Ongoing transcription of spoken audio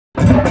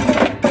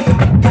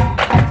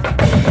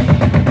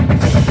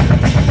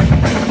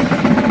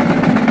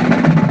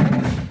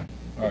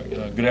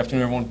good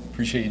afternoon, everyone.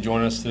 Appreciate you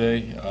joining us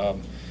today.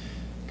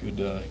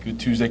 Good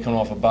Tuesday coming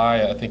off a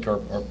bye. I think our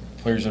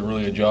players did a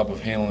really good job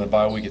of handling the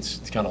bye week.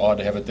 It's kind of odd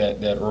to have it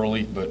that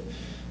early, but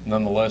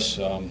nonetheless,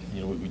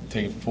 we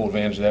take full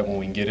advantage of that when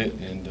we can get it.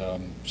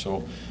 And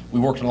so we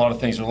worked on a lot of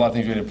things. There's a lot of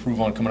things we had to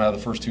improve on coming out of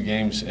the first two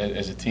games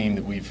as a team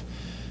that we've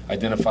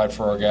identified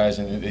for our guys,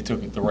 and they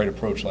took the right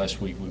approach last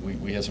week.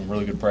 We had some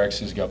really good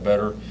practices, got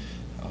better.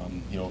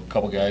 A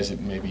couple guys that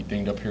maybe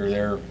dinged up here or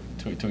there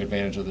took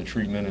advantage of the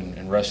treatment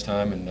and rest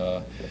time, and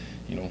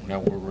now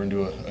we're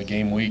into a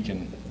game week,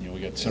 and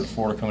we got Central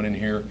Florida coming in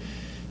here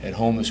at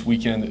home this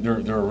weekend.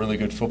 They're a really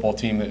good football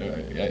team.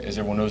 As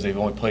everyone knows, they've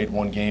only played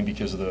one game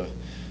because of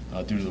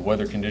due to the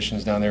weather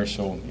conditions down there.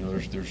 So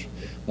there's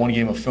one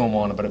game of film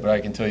on it, but I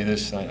can tell you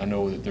this: I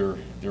know that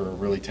they're a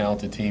really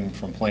talented team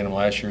from playing them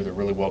last year. They're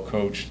really well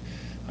coached.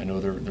 I know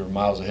they're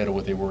miles ahead of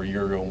what they were a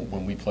year ago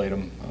when we played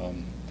them.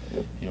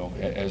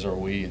 As are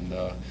we, and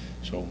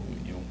so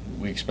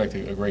we expect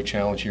a great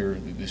challenge here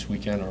this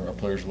weekend. Our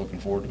players are looking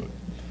forward to it.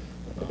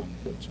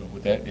 So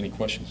with that, any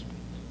questions?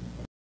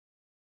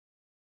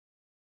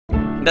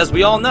 And as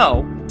we all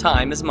know,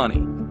 time is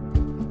money.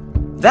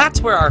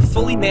 That's where our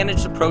fully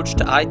managed approach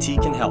to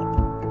IT can help.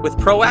 With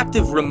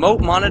proactive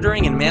remote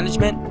monitoring and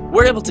management,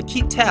 we're able to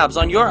keep tabs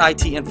on your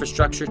IT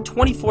infrastructure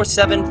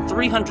 24/7,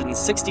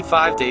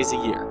 365 days a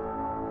year.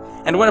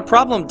 And when a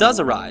problem does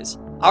arise,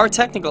 our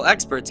technical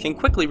experts can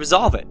quickly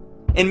resolve it,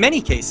 in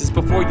many cases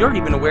before you're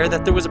even aware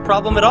that there was a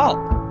problem at all.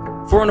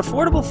 For an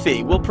affordable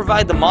fee, we'll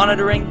provide the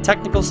monitoring,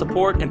 technical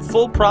support, and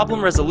full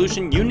problem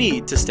resolution you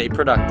need to stay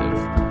productive.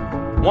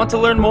 Want to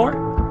learn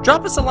more?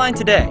 Drop us a line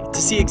today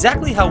to see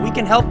exactly how we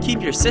can help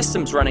keep your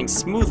systems running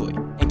smoothly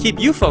and keep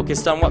you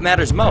focused on what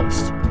matters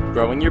most,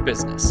 growing your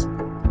business.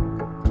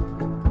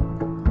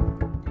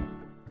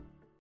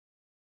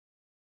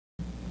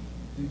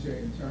 DJ,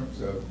 in terms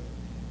of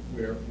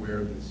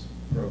where this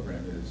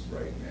program is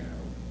right now,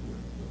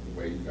 with the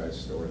way you guys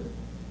started,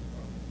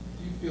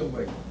 do you feel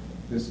like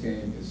this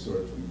game is sort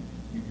of,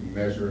 you can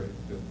measure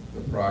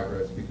the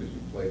progress because you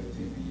played the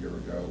team a year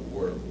ago,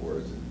 or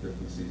is it a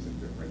different season,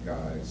 different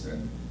guys,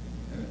 and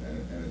a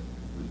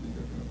completely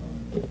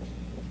different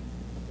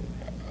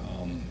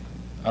opponent?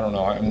 I don't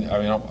know. I mean,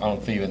 I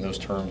don't think in those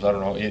terms. I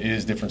don't know. It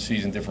is different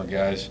season, different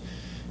guys.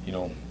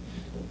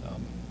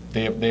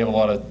 They have a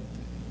lot of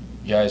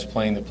guys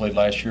playing that played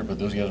last year, but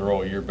those guys are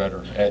all a year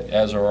better,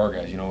 as are our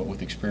guys.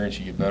 With experience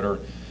you get better.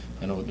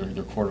 I know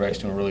their quarterback's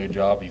doing a really good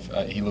job.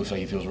 He looks like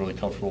he feels really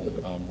comfortable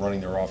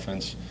running their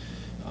offense.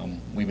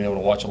 We've been able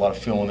to watch a lot of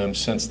film on them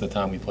since the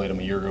time we played them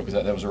a year ago, because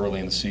that was early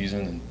in the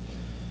season,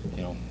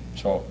 and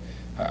so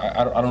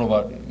I don't know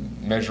about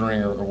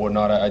measuring or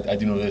whatnot. I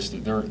do know this: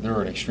 that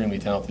they're an extremely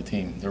talented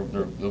team. They'll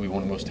be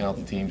one of the most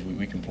talented teams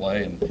we can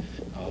play, and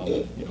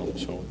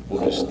so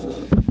we'll just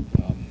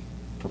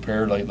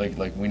prepared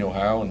like we know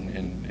how,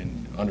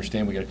 and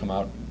understand we got to come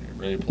out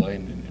ready to play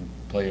and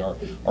play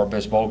our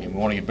best ball game. We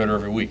want to get better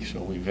every week. So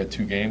we've had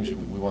two games.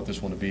 We want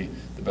this one to be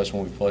the best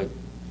one we've played.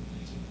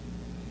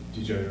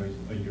 DJ,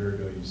 a year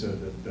ago you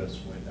said that best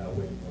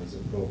win was a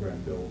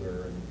program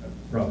builder,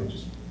 and probably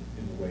just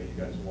in the way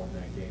you guys won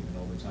that game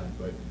in overtime.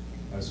 But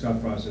Scott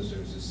Processor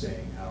was just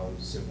saying how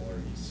similar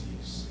he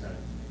sees kind of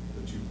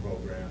the two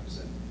programs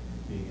and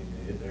being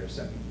in their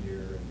second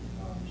year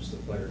and just the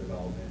player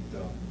development.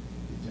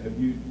 Do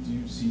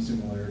you see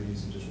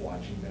similarities in just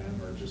watching them,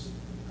 or just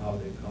how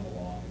they've come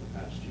along in the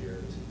past year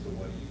to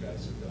what you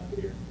guys have done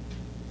here?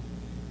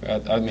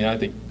 I mean, I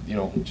think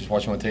just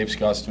watching on tape,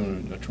 Scott's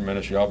doing a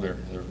tremendous job there.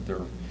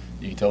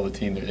 You can tell the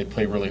team they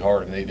play really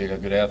hard, and they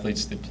got good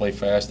athletes. They play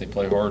fast, they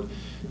play hard.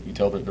 You can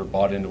tell that they're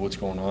bought into what's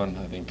going on.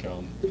 I think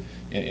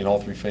in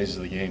all three phases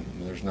of the game. I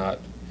mean, there's not,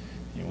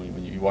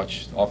 when you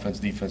watch offense,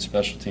 defense,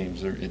 special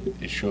teams,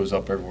 it shows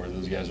up everywhere.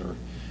 Those guys are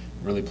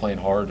really playing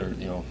hard.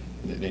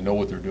 They know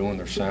what they're doing.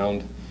 They're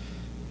sound.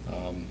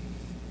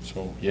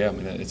 So yeah, I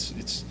mean,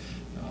 it's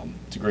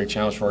a great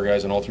challenge for our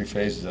guys in all three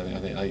phases. I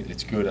think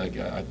it's good.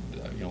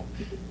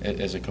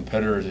 As a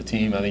competitor, as a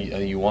team, I think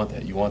you want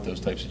that. You want those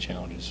types of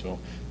challenges. So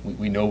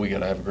we know we got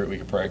to have a great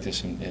week of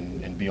practice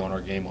and be on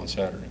our game on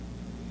Saturday.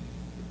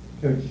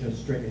 Coach,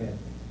 straight ahead,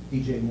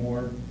 DJ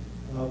Moore.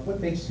 What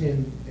makes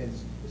him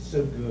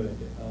so good?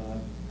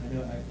 I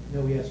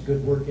know he has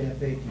good work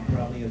ethic. He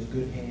probably has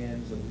good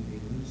hands,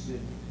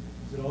 elusive.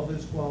 Is it all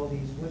those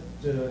qualities? What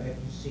have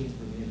you seen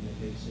from him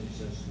that makes him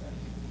so special?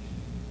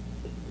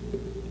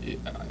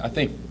 I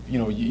think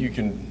you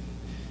can,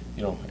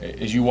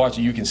 as you watch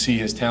it, you can see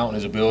his talent,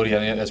 his ability. I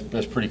think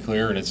that's pretty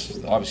clear, and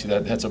it's obviously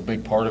that's a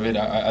big part of it.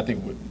 I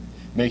think what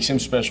makes him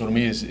special to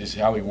me is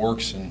how he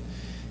works and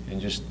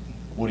just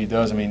what he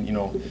does. I mean,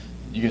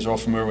 you guys are all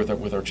familiar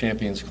with our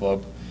Champions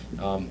Club.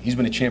 He's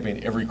been a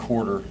champion every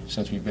quarter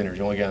since we've been here. He's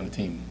the only guy on the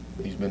team.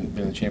 He's been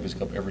in the Champions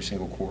Cup every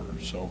single quarter.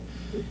 So,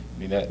 I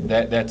mean,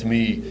 that to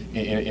me,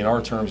 in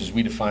our terms, as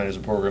we define it as a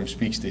program,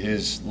 speaks to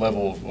his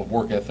level of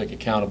work ethic,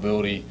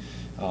 accountability,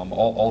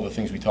 all the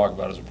things we talk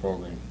about as a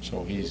program.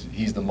 So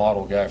he's the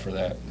model guy for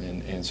that,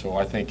 and so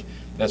I think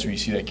that's where you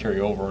see that carry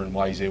over and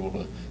why he's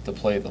able to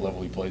play at the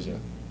level he plays at.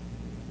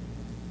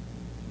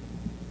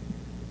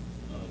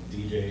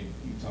 DJ,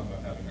 you talk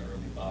about having an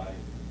early bye.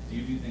 Do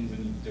you do things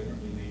any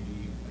differently,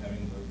 maybe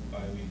having the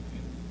bye week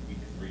in week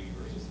 3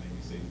 versus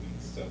maybe say week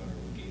 7 or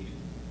week 8?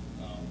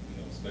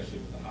 Especially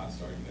with the hot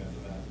start you guys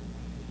have had.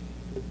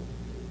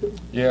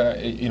 Yeah,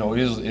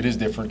 it is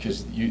different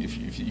because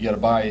if you got to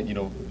buy it,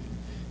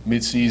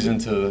 mid-season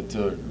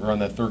to around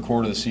that third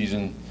quarter of the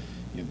season,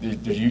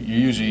 you're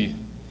usually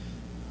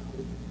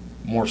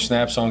more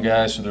snaps on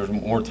guys, so there's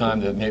more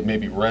time to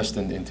maybe rest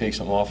and take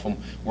something off them.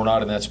 We're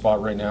not in that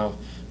spot right now.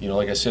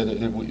 Like I said,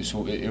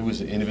 so it was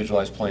an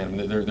individualized plan. I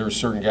mean, there were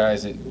certain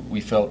guys that we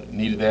felt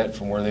needed that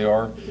from where they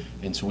are,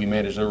 and so we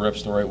managed their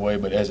reps the right way.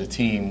 But as a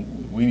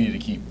team, we need to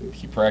keep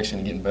practicing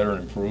and getting better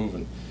and improve.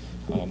 And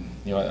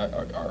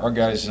our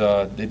guys,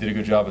 they did a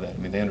good job of that. I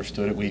mean, they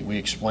understood it. We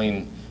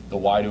explained the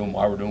why to them,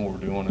 why we're doing what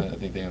we're doing. I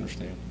think they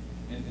understand.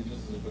 And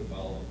just as a quick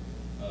follow-up,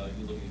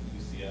 you look at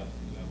UCF.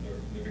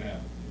 They're going to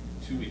have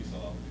 2 weeks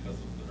off because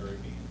of the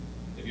hurricane.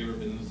 Have you ever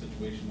been in a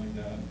situation like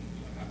that?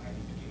 How do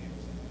you think you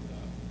handle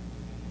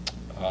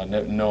something like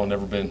that? No,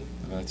 never been.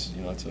 It's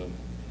a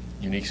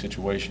unique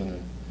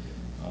situation.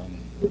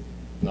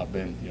 Not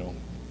been.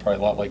 Probably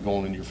a lot like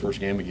going into your first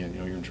game again.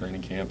 You're in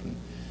training camp and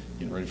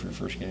getting ready for your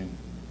first game.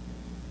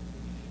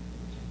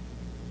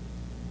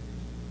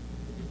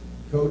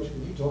 Coach,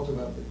 can you talk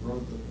about the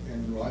growth of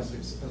Andrew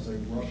Isaacs as a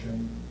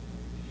rushing?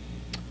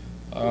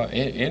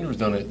 Andrew's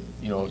done a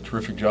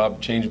terrific job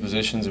changing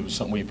positions. It was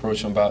something we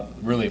approached him about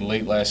really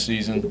late last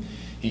season.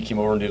 He came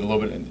over and did a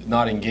little bit,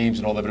 not in games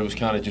and all that, but it was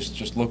kind of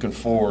just looking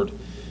forward.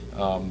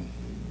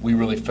 We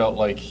really felt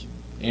like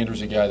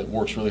Andrew's a guy that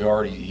works really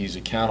hard. He's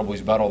accountable.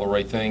 He's about all the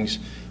right things.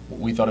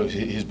 We thought it was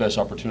his best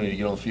opportunity to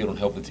get on the field and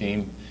help the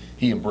team.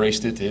 He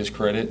embraced it to his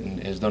credit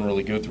and has done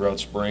really good throughout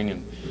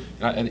spring.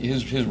 And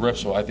his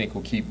reps, I think,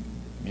 will keep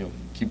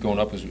going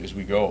up as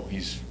we go.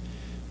 He's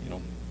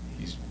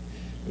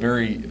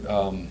very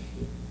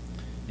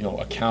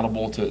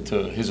accountable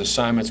to his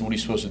assignments and what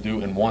he's supposed to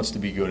do, and wants to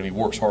be good, and he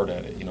works hard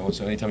at it.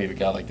 So anytime you have a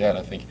guy like that,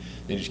 I think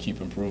they just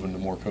keep improving the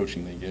more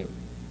coaching they get.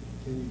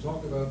 Can you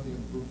talk about the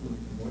improvement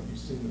from what you've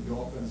seen with the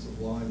offensive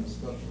line,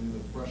 especially the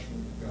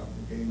freshmen that got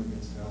the game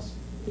against Towson?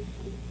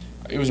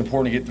 It was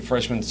important to get the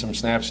freshmen some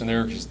snaps in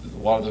there because a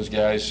lot of those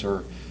guys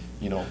are,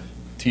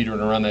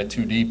 teetering around that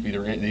too deep,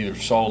 either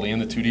solidly in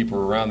the too deep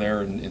or around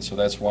there, and so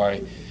that's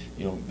why,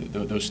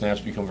 those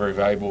snaps become very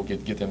valuable.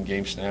 Get them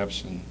game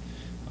snaps, and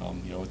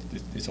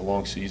it's a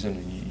long season,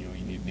 and you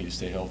need to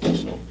stay healthy.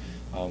 So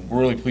we're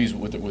really pleased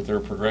with their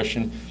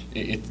progression.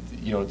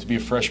 To be a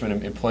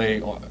freshman and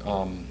play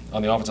on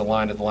the offensive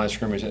line at the line of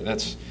scrimmage,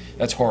 that's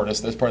hard.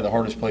 That's probably the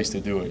hardest place to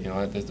do it.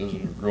 Those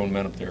are grown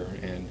men up there,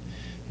 and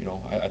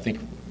I think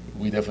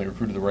we definitely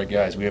recruited the right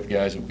guys. We have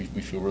guys that we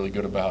feel really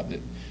good about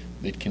that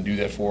can do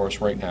that for us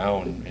right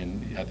now,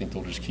 and I think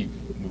they'll just keep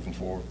moving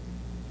forward.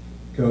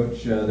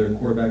 Coach, their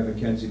quarterback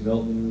Mackenzie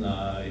Milton,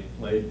 he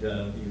played.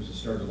 He was a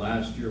starter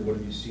last year. What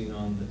have you seen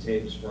on the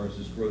tape as far as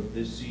his growth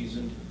this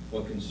season?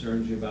 What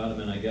concerns you about him?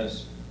 And I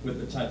guess with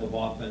the type of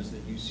offense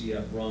that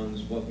UCF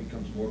runs, what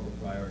becomes more of a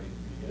priority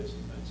for you guys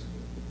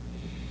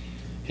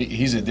defensively?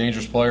 He's a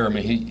dangerous player. I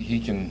mean, he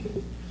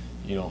can,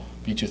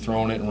 beat you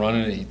throwing it and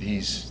running it.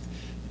 He's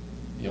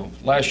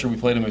last year we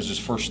played him as his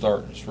first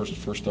start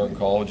in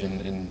college,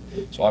 and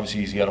so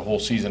obviously he's got a whole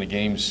season of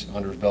games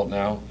under his belt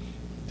now.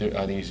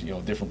 I think he's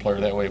a different player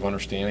that way of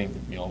understanding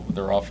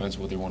their offense,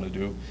 what they want to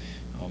do.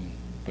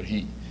 But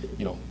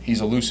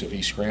he's elusive.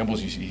 He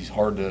scrambles. He's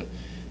hard to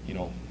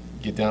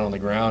get down on the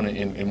ground,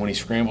 and when he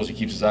scrambles, he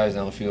keeps his eyes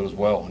down the field as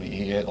well. And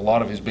he had, a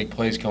lot of his big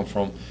plays come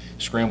from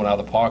scrambling out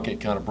of the pocket,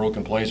 kind of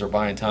broken plays or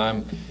buying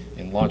time,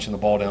 and launching the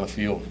ball down the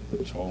field.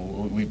 So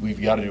we've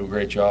got to do a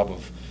great job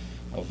of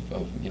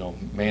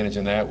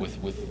managing that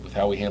with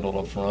how we handle it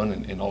up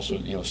front, and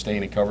also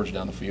staying in coverage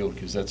down the field,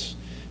 because that's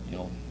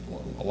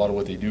a lot of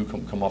what they do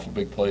come off of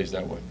big plays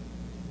that way.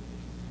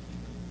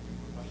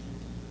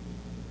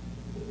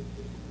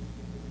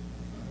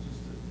 Just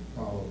to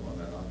follow up on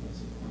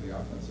the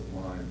offensive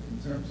line, in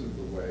terms of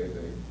the way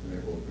they've been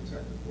able to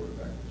protect the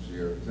quarterback this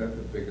year, is that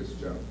the biggest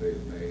jump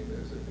they've made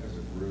as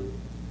a group?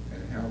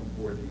 And how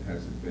important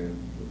has it been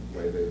the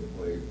way they've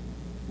played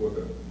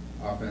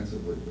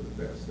offensively for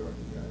the fast start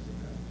you guys have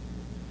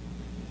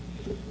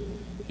had?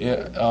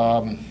 Yeah,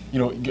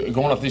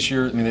 going off this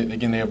year, I mean,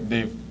 again,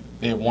 they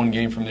have one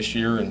game from this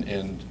year,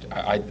 and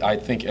I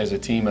think as a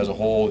team as a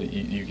whole,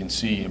 you can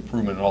see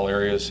improvement in all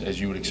areas, as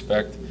you would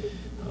expect.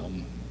 I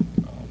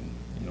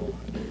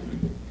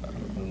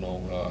don't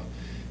know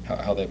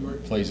how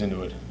that plays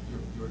into it.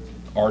 Your team.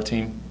 Our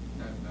team?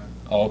 No.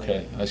 Oh,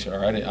 okay. I see. All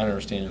right. I didn't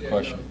understand your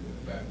question.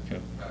 No,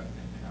 Okay.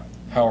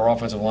 How our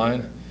offensive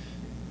line?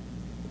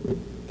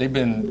 They've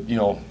been,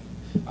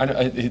 I know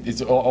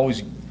it's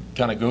always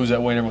kind of goes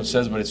that way, and everyone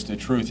says, but it's the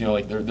truth.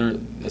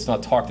 It's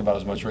not talked about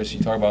as much, right? So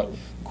you talk about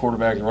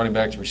quarterback, running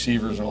backs,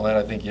 receivers, and all that.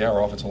 I think,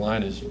 our offensive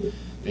line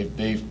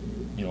they've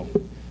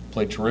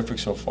played terrific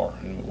so far,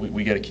 and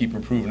we got to keep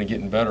improving and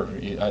getting better.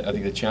 I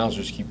think the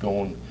challenges keep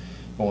going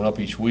up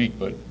each week,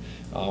 but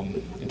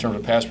in terms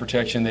of pass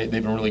protection, they've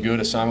been really good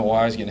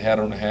assignment-wise, getting hat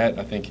on the hat.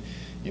 I think,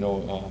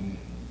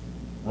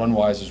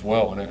 run-wise as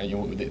well.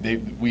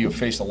 And we have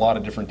faced a lot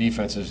of different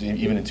defenses,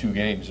 even in 2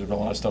 games. There's been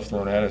a lot of stuff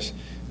thrown at us.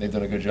 They've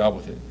done a good job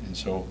with it. And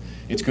so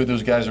it's good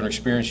those guys are an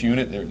experienced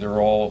unit. They're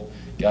all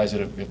guys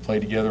that have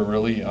played together,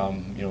 really.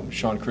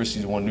 Sean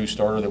Christie's one new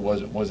starter that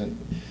wasn't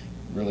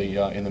really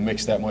in the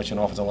mix that much in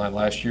offensive line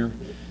last year.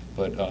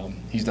 But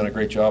he's done a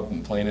great job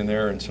in playing in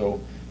there. And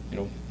so,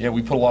 yeah,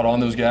 we put a lot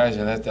on those guys,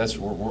 and that's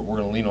where we're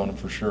going to lean on them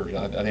for sure.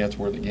 I think that's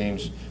where the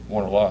game's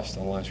won or lost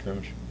on the line of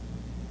scrimmage.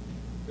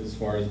 As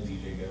far as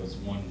DJ goes,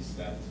 one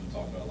stat that's been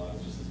talked about a lot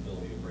is just his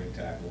ability to break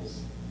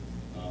tackles.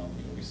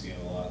 We see it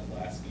a lot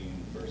last game,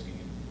 first game.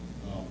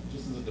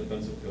 Just as a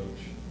defensive coach,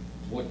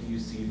 what do you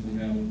see from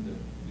him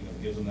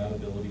that gives him that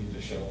ability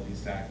to show all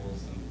these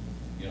tackles? And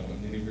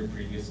in any of your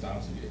previous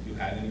stops, if you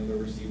had any other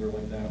receiver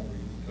like that where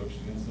you coached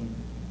against him?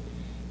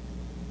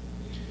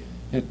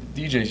 Yeah,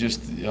 DJ's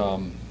just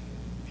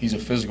he's a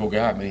physical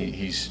guy. I mean,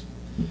 he's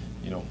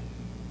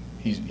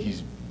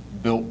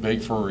built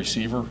big for a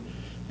receiver.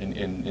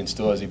 And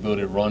still has the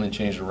ability to run and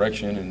change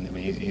direction. And I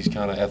mean, he's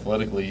kind of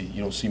athletically, you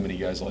don't see many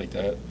guys like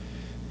that.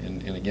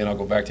 And again, I'll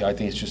go back to, I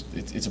think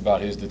it's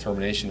about his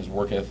determination, his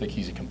work ethic.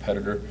 He's a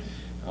competitor.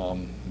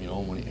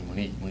 When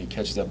he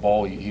catches that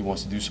ball, he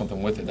wants to do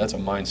something with it. That's a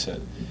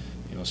mindset.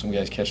 Some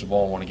guys catch the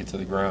ball and want to get to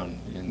the ground,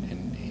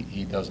 and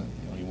he doesn't.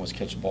 He wants to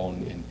catch the ball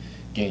and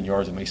gain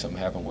yards and make something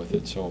happen with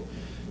it. So,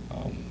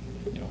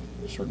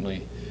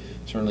 certainly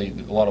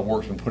a lot of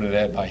work's been put into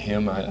that by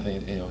him. I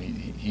think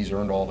he's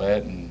earned all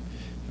that, and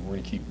we're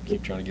going to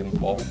keep trying to give him the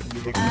ball.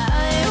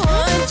 I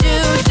want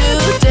you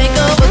to take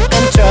over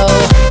control.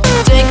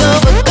 Take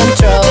over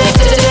control.